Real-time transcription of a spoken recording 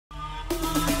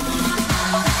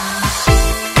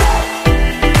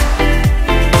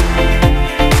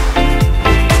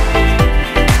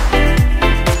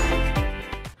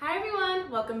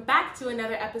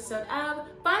episode of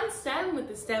Fun STEM with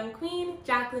the STEM Queen,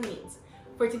 Jacqueline Means.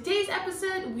 For today's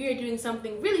episode, we are doing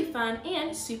something really fun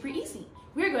and super easy.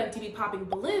 We are going to be popping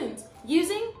balloons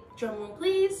using, drumroll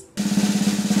please,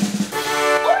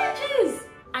 oranges!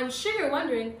 I'm sure you're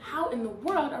wondering, how in the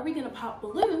world are we going to pop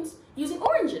balloons using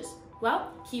oranges?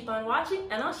 Well, keep on watching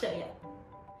and I'll show you.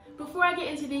 Before I get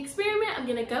into the experiment, I'm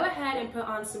going to go ahead and put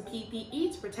on some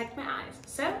PPE to protect my eyes.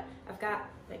 So, I've got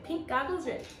my pink goggles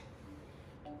ready.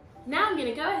 Now I'm going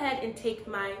to go ahead and take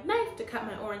my knife to cut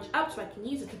my orange up so I can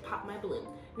use it to pop my balloon.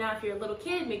 Now if you're a little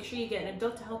kid, make sure you get an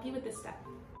adult to help you with this step.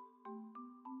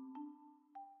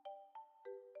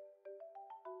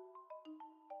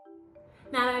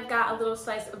 Now that I've got a little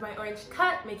slice of my orange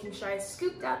cut, making sure I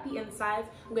scooped out the insides,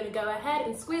 I'm going to go ahead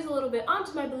and squeeze a little bit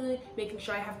onto my balloon, making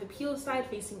sure I have the peel side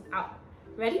facing out.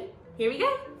 Ready? Here we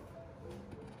go!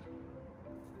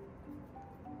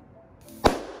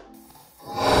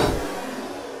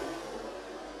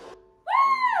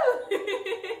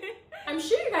 I'm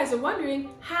sure you guys are wondering,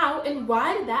 how and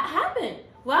why did that happen?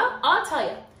 Well, I'll tell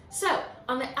you. So,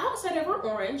 on the outside of our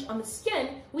orange, on the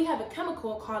skin, we have a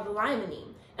chemical called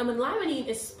limonene. And when limonene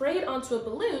is sprayed onto a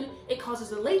balloon, it causes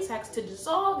the latex to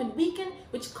dissolve and weaken,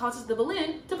 which causes the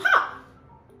balloon to pop.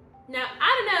 Now,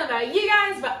 I don't know about you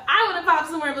guys, but I want to pop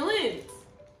some more balloons.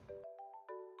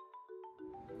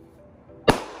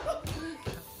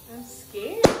 I'm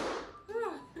scared.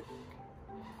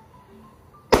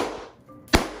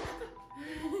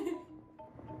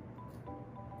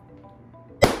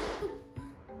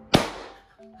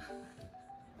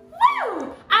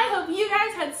 Woo! I hope you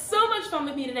guys had so much fun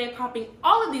with me today popping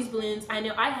all of these balloons. I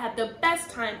know I had the best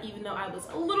time even though I was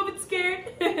a little bit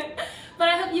scared. But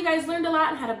I hope you guys learned a lot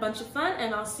and had a bunch of fun,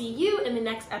 and I'll see you in the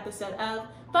next episode of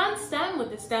Fun STEM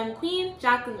with the STEM Queen,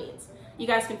 Jacqueline Means. You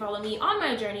guys can follow me on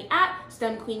my journey at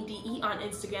STEMQueenDE on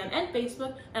Instagram and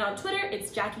Facebook, and on Twitter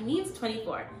it's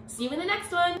JackieMeans24. See you in the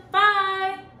next one.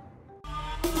 Bye!